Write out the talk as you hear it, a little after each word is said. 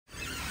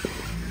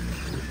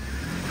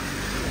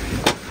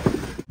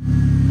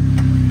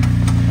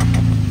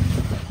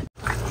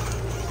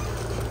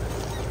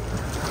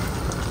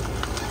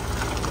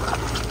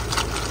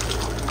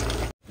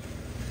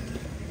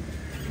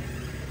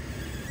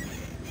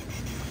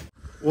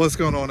What's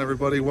going on,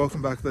 everybody?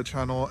 Welcome back to the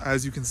channel.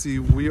 As you can see,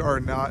 we are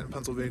not in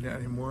Pennsylvania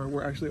anymore.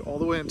 We're actually all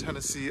the way in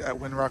Tennessee at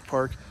Windrock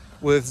Park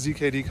with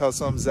ZKD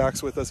Customs.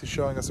 Zach's with us. He's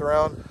showing us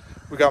around.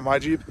 We got my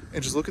Jeep,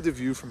 and just look at the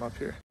view from up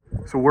here.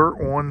 So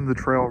we're on the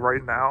trail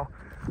right now.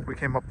 We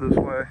came up this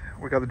way.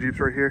 We got the Jeeps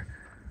right here,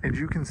 and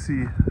you can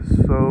see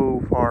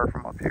so far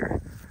from up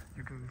here.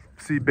 You can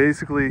see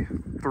basically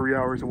 3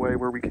 hours away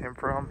where we came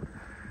from.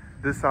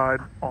 This side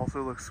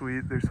also looks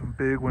sweet. There's some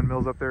big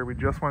windmills up there we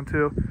just went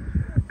to.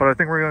 But I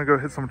think we're gonna go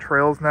hit some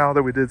trails now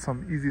that we did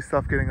some easy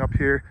stuff getting up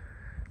here.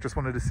 Just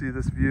wanted to see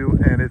this view,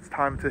 and it's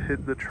time to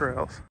hit the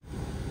trails.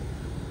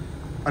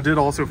 I did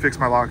also fix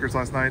my lockers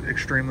last night.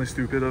 Extremely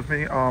stupid of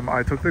me.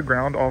 I took the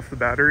ground off the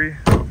battery,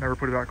 never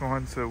put it back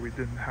on, so we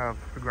didn't have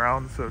the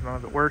ground, so none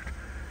of it worked.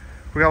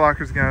 We got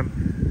lockers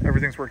again.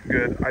 Everything's working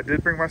good. I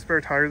did bring my spare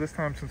tire this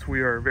time since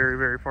we are very,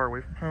 very far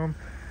away from home,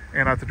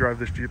 and I have to drive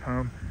this Jeep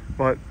home.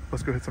 But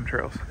let's go hit some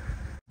trails.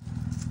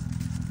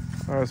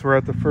 All right, so we're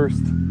at the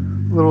first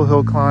little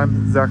hill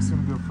climb. Zach's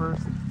gonna go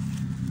first, and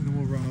then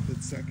we'll run up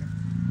it second.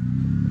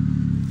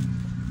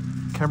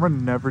 Camera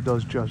never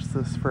does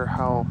justice for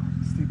how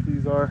steep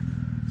these are.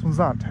 This one's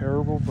not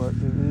terrible, but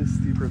it is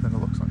steeper than it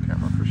looks on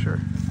camera for sure.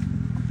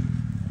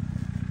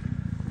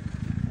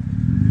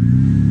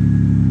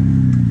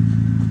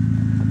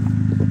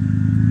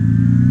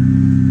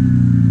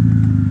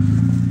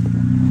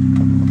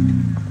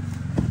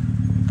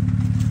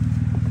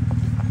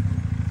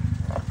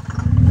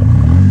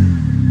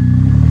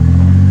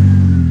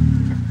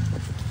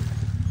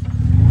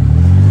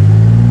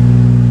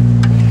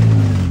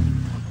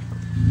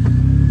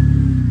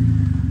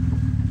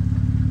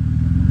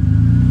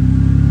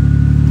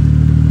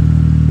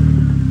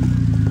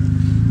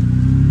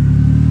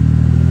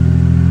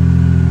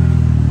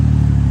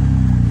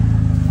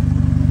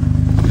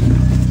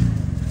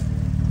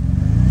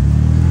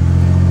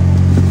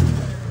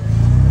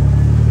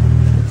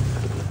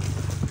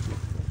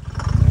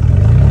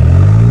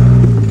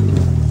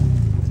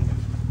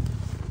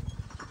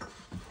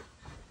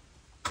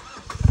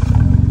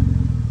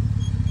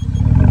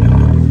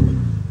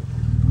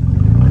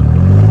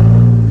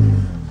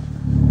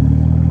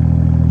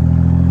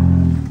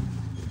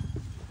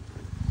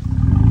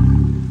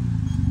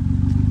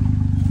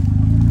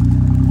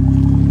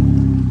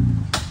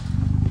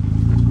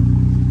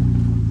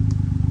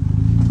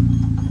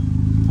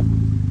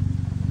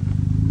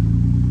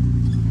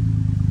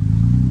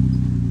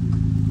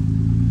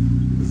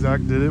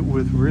 Zach did it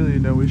with really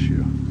no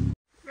issue.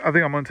 I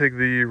think I'm gonna take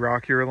the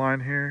rockier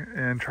line here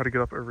and try to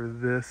get up over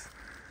this.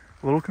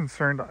 A little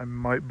concerned I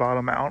might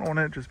bottom out on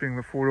it, just being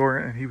the 4-door,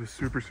 and he was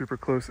super, super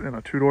close in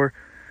a 2-door,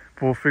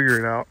 but we'll figure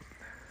it out.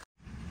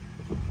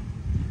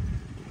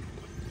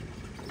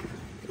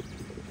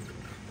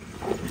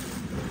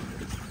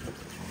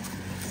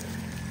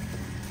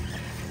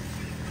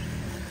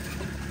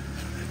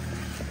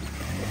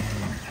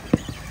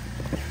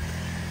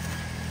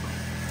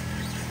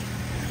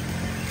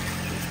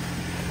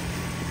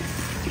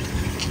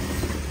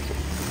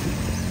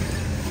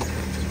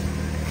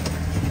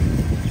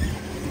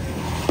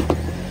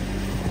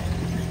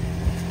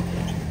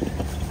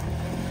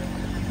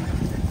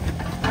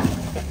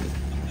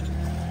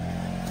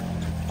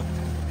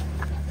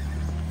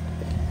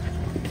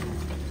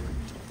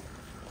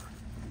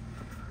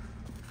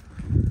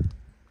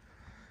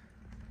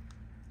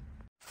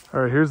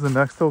 All right, here's the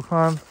next hill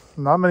climb.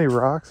 Not many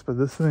rocks, but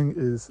this thing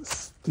is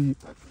steep.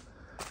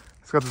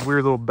 It's got this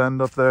weird little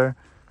bend up there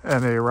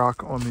and a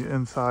rock on the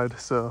inside.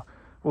 So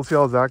we'll see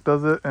how Zach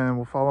does it, and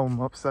we'll follow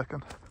him up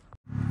second.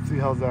 See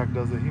how Zach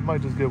does it. He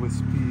might just go with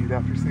speed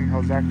after seeing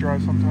how Zach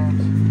drives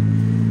sometimes.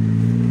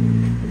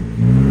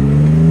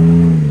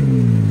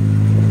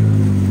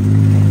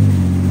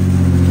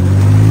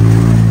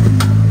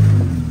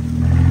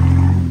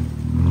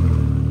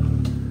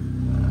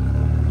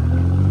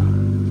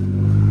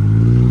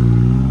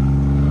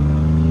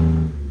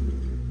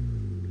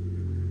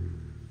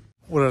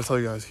 What did I tell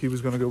you guys? He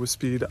was going to go with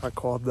speed. I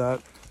called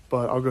that,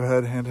 but I'll go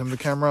ahead and hand him the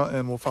camera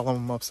and we'll follow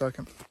him up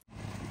second.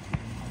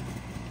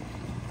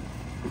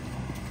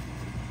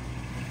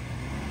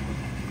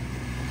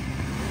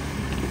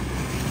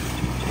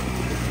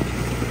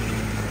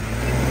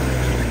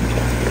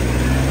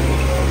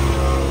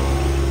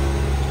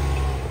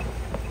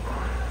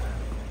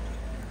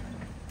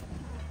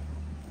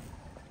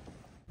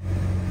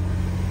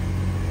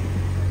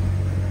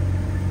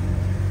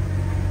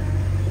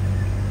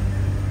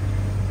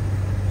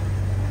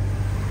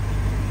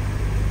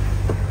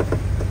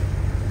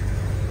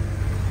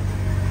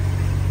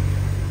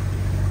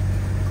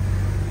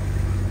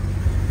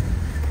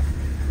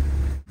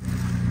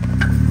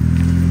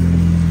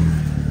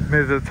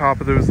 Made it to the top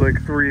of those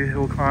like 3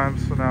 hill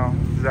climbs, so now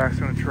Zach's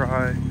gonna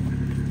try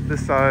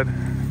this side,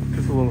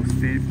 just a little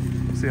steep,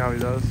 see how he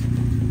does.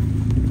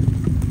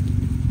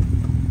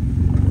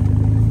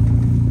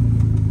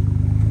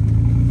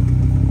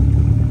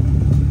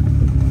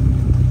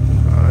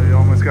 He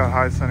almost got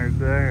high centered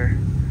there,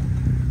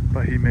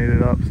 but he made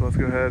it up, so let's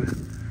go ahead,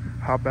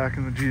 hop back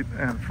in the Jeep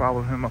and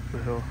follow him up the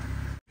hill.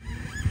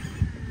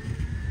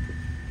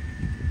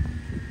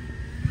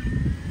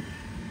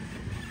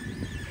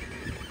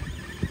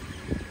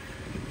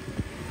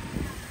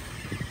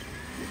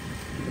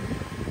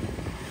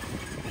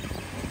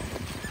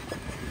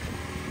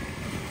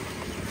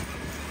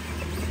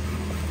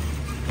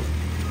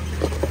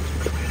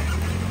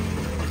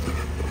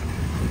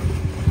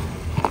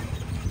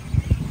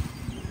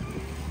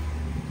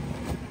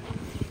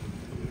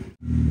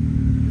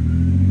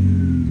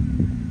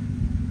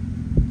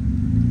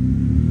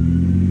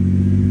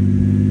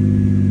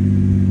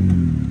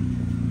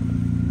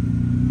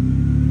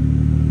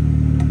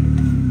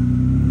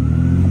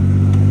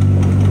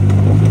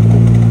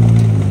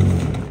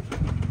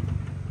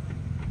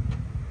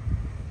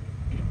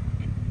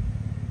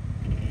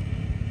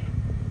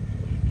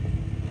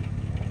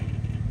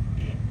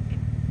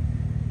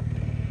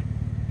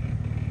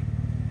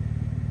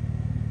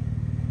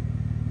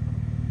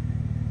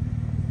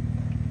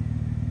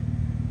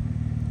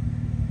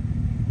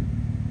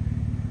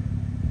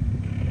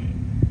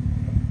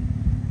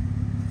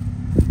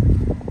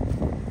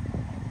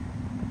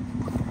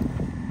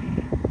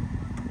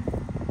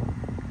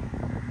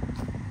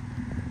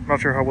 not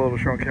sure how well it'll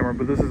show on camera,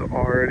 but this is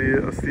already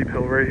a steep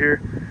hill right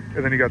here.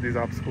 And then you got these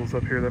obstacles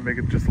up here that make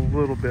it just a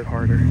little bit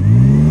harder.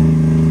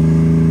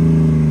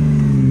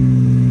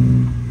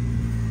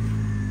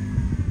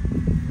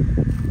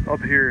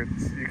 Up here,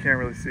 you can't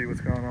really see what's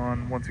going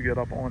on once you get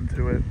up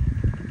onto it.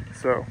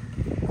 So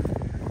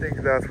I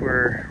think that's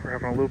where we're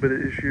having a little bit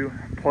of issue.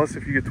 Plus,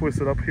 if you get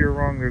twisted up here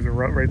wrong, there's a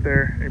rut right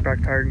there. Your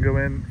back tire can go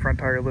in, front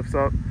tire lifts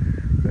up,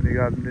 then you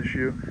got an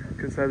issue,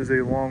 because that is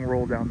a long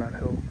roll down that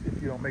hill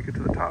if you don't make it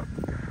to the top.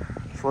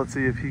 So let's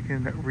see if he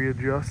can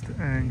readjust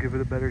and give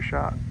it a better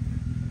shot.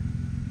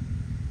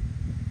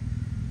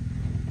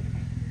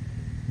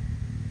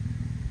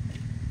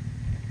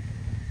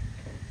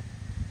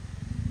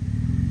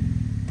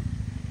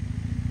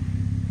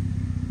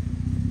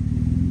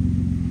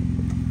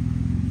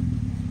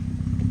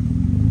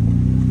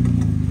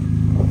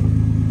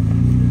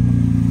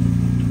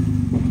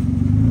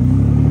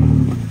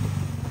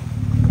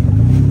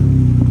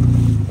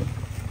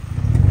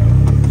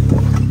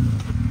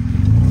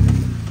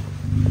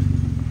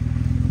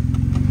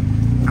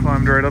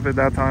 Right up at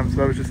that time, so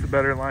that was just a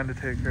better line to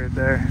take right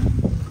there.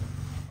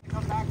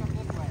 Come back up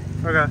this way.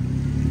 Okay.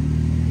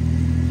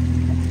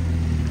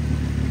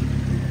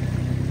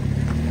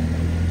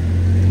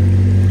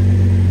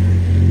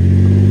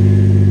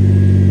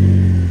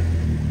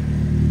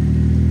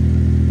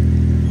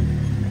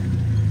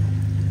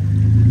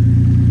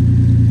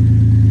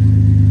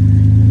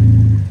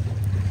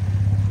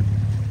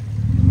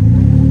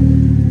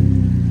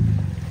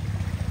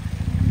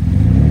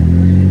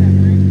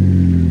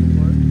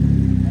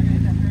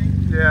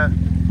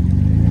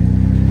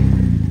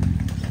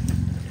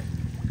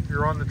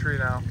 You're on the tree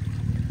now.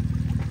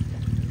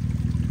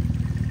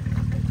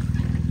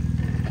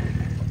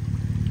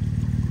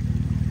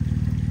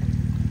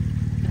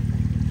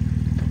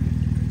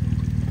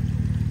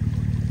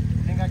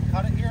 Think I can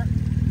cut it here?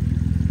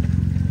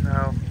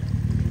 No.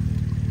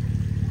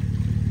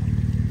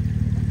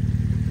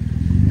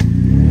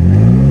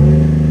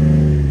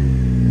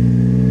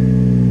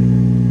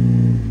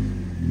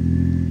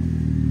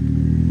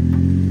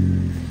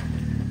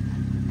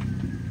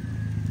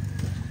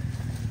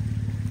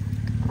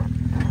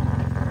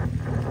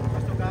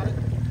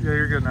 Yeah,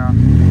 you're good now.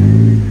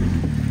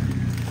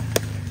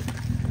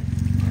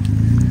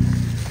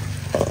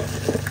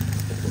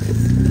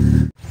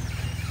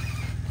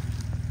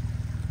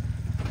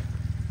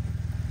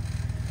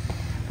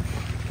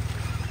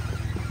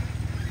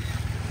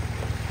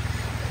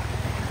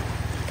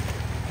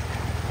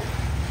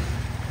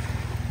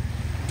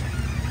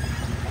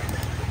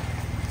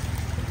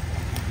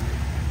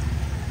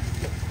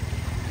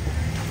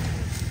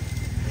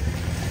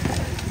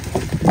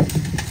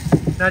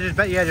 Now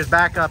just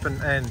back up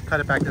and cut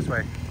it back this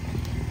way.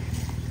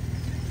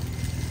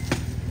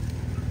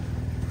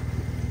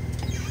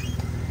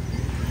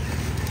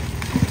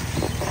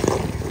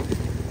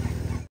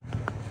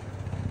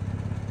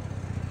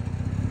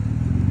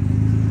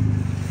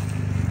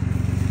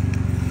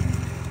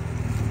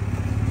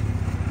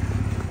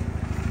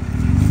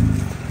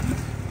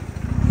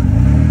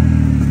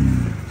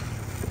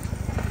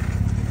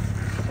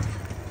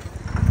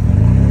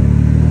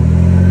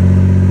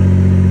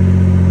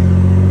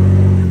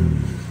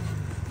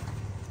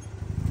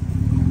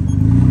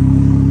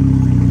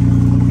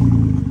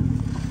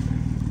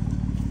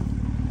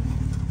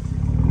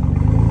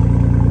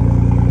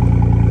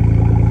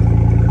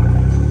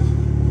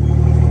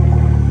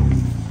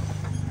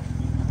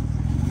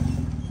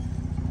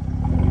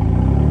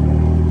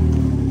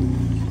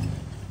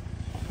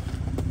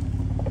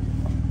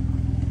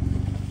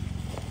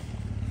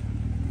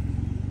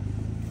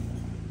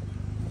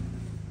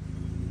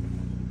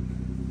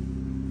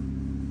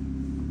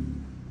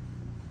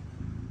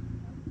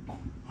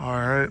 All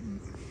right,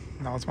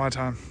 now it's my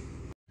time.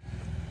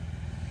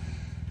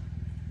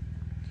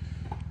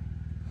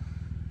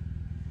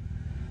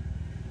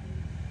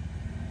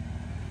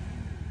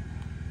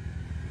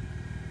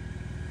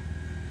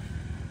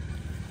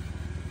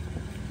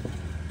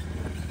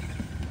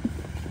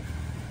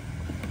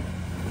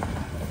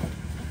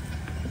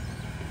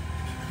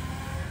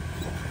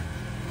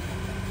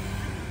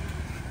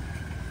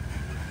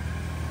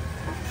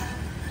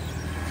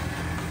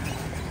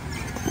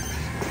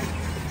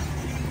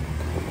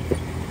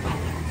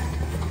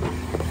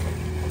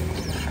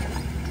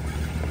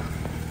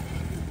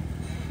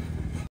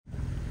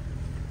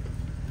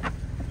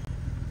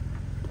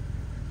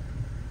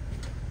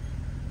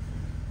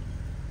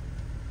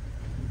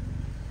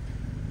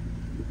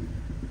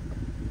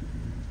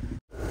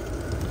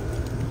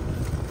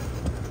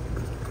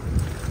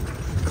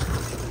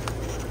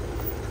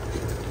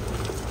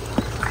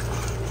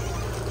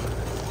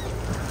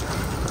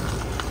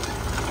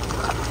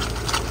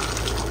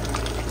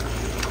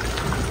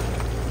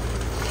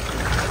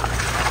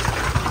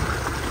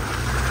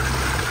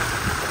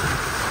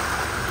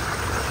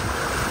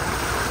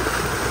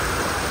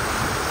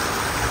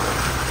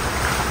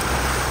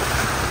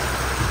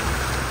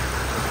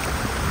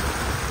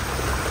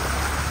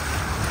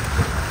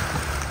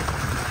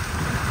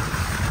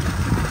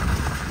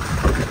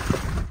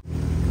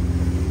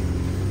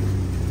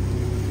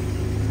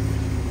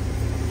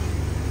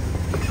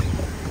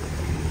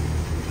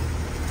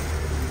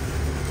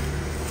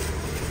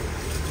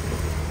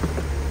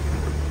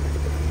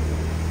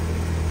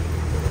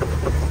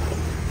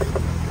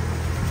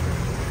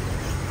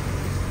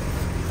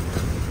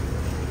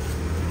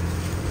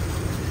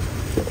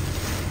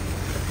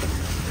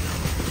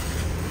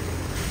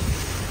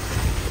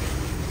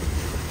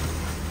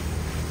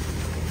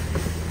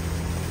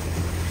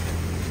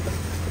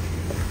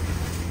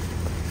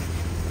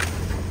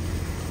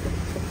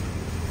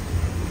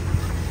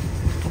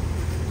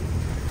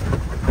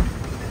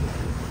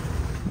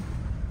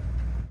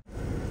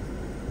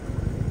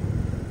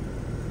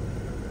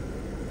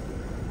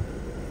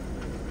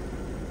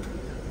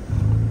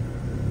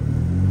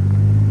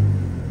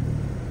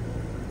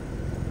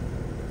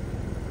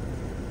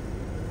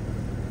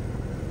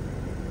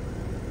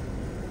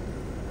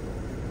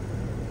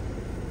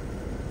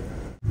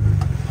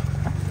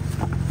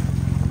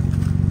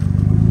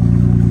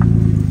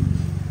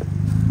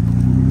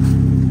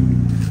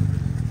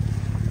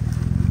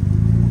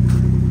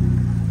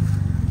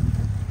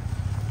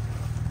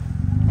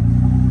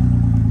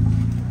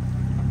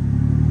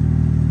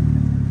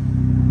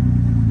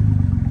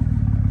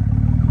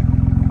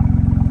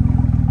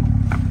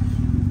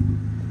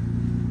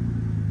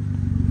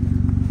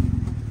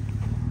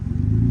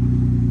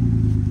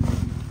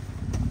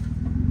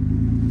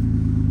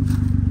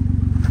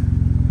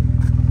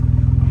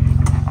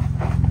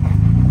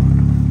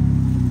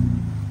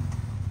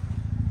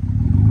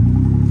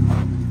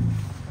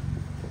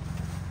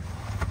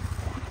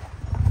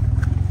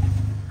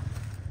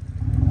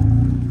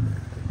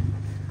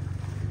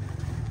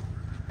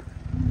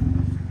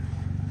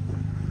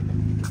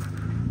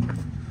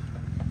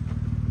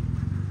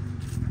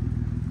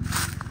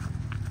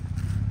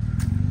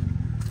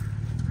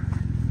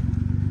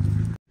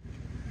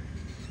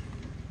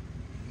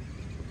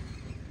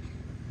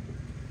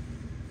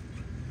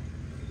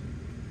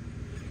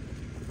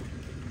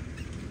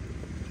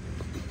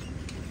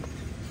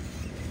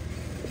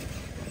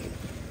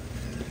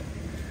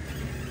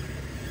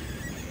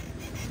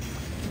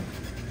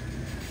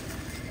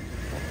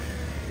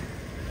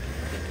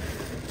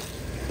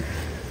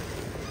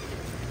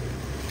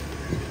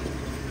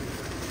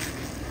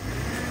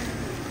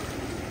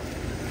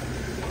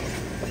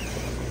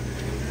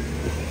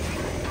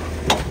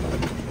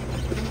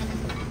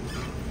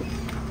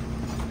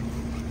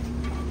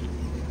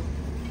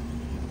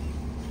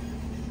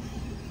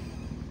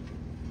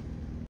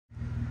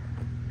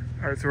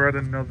 All right, so we're at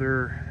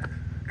another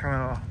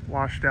kind of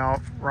washed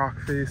out rock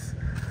face,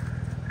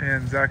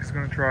 and Zach is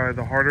going to try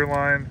the harder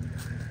line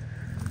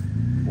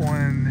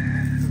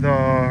on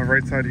the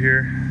right side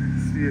here,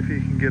 see if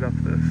he can get up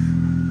this.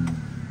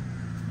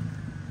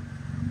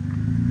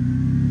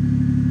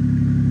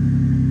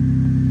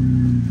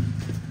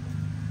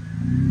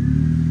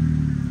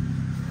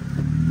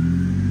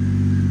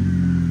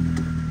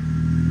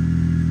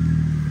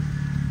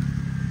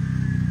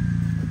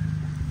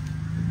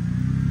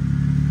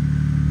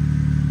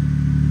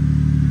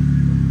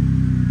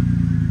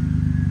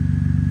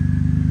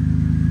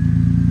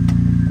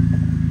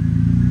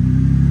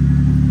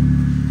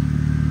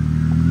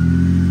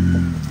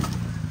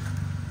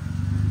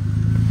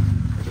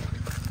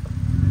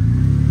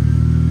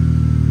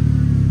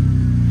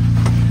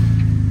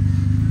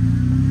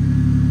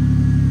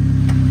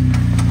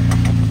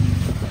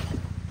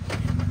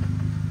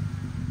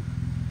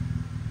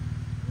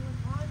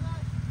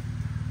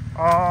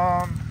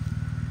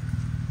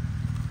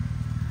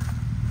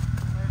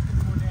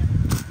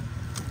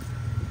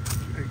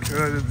 It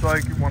could.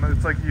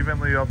 It's like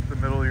evenly up the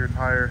middle of your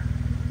tire.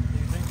 Do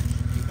you think you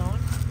should keep going?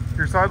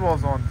 Your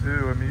sidewall's on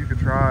too. I mean, you could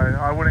try.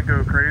 I wouldn't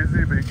go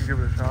crazy, but you can give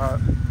it a shot.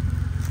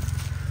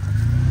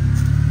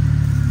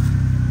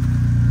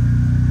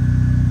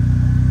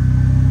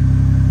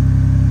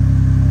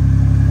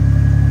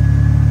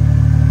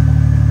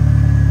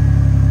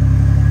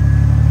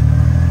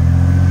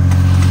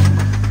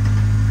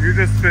 You're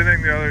just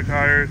spinning the other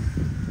tires.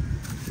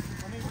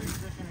 Let me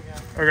reposition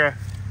again. Okay.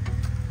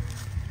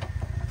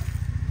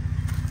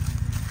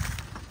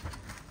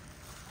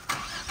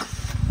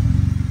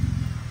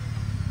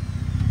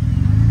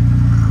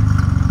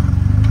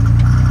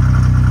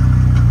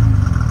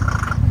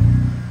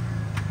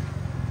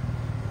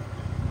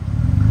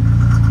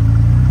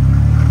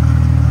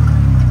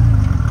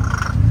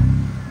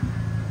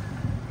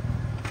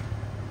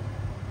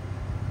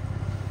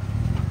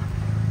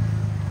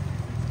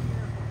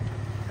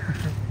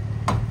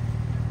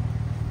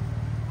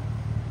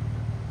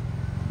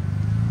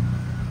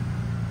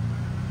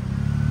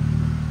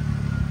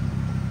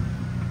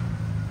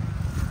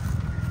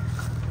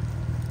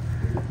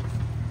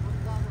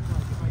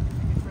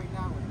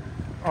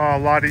 A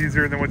lot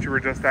easier than what you were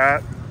just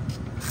at.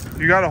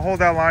 You got to hold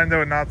that line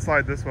though and not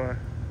slide this way. You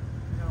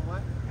know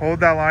what? Hold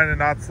that line and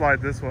not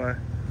slide this way.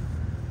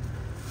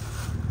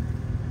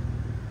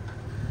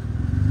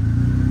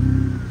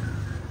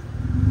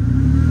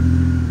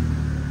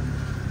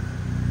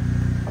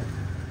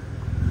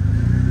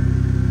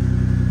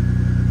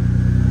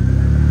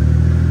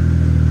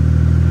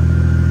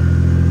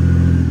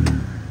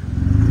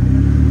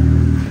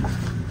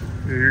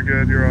 Yeah, you're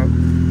good. You're up.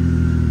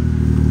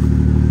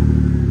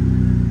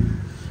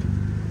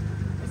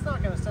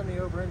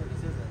 Over into this,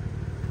 is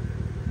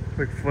it?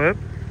 Like flip?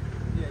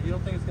 Yeah, you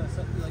don't think it's gonna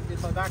set, like,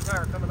 is my back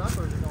tire coming up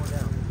or is it going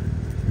down?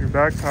 Your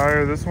back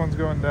tire, this one's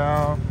going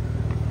down.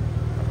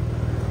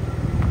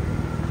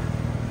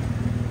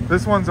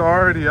 This one's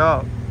already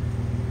up.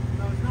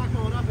 No, it's not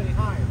going up any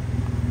higher.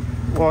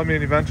 Well, I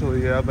mean,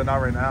 eventually, yeah, but not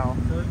right now.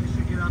 So it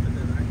should get up at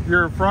this, right?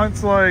 Your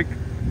front's like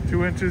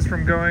 2 inches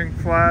from going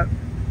flat,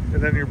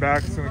 and then your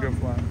back's gonna go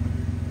flat.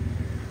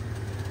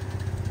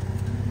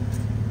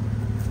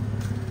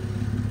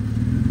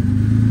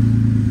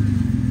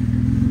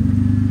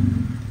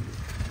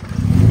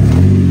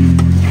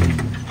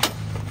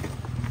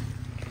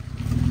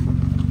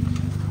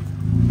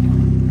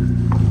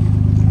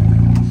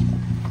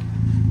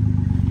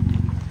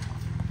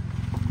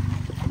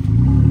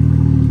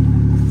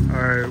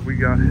 We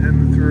got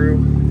him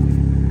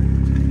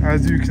through.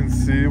 As you can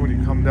see when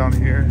you come down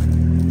here,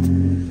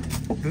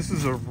 this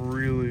is a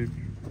really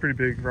pretty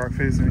big rock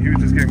face, and he was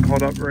just getting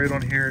caught up right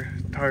on here,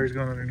 tires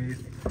going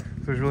underneath, so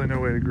there's really no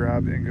way to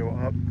grab and go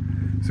up.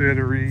 So he had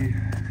to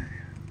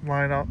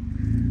line up,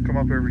 come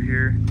up over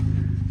here,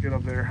 get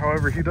up there.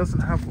 However, he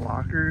doesn't have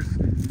lockers,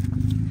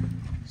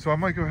 so I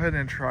might go ahead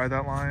and try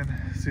that line,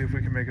 see if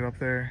we can make it up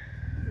there.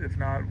 If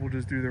not, we'll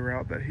just do the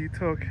route that he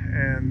took,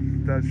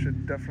 and that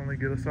should definitely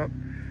get us up.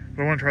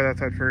 But I want to try that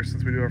side first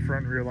since we do our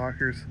front and rear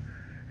lockers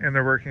and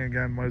they're working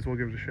again. Might as well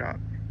give it a shot.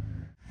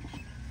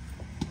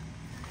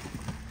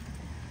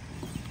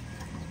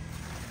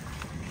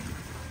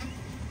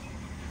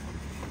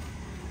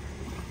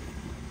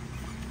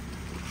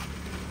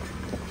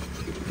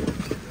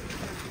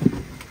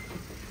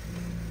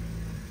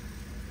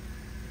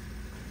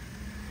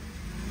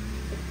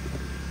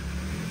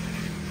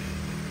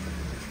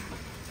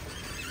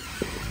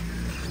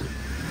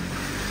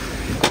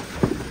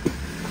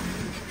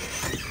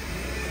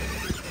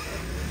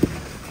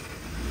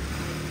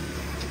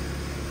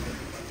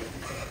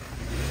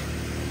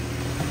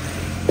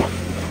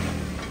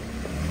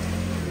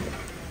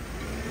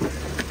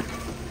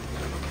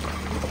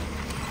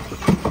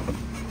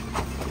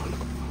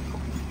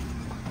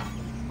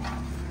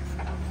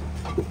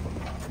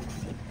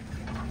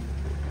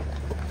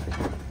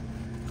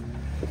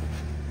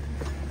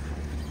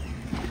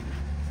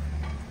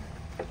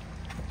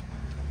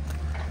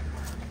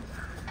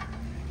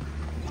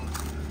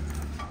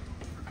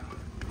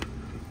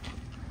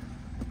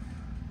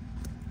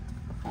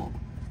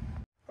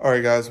 All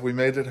right, guys, we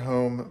made it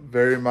home.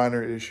 Very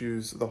minor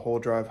issues the whole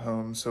drive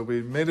home. So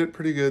we made it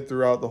pretty good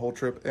throughout the whole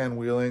trip and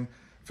wheeling.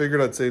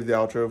 Figured I'd save the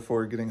outro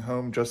for getting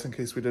home just in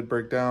case we did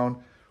break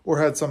down or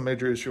had some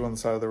major issue on the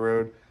side of the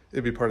road.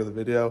 It'd be part of the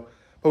video.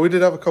 But we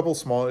did have a couple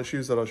small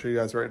issues that I'll show you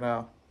guys right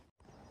now.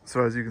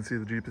 So as you can see,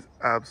 the Jeep is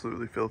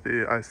absolutely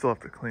filthy. I still have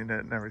to clean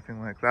it and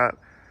everything like that.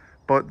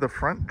 But the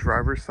front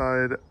driver's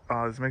side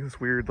is making this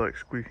weird like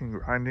squeaking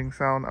grinding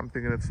sound. I'm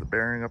thinking it's the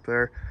bearing up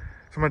there.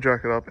 So I'm gonna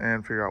jack it up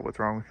and figure out what's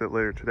wrong with it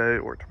later today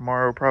or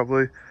tomorrow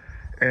probably.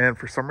 And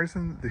for some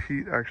reason, the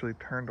heat actually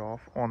turned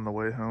off on the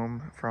way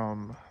home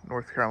from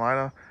North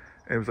Carolina.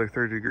 It was like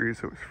 30 degrees,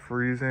 so it was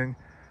freezing.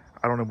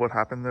 I don't know what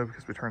happened though,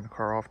 because we turned the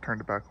car off,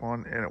 turned it back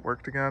on, and it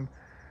worked again.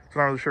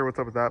 So not really sure what's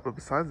up with that, but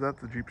besides that,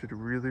 the Jeep did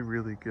really,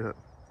 really good.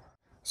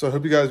 So I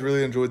hope you guys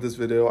really enjoyed this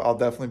video. I'll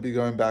definitely be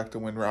going back to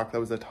Windrock. That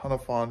was a ton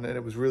of fun, and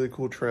it was really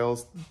cool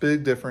trails.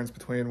 Big difference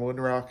between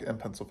Windrock and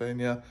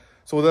Pennsylvania.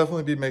 So we'll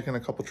definitely be making a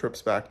couple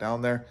trips back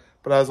down there.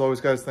 But as always,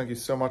 guys, thank you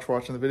so much for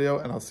watching the video,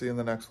 and I'll see you in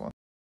the next one.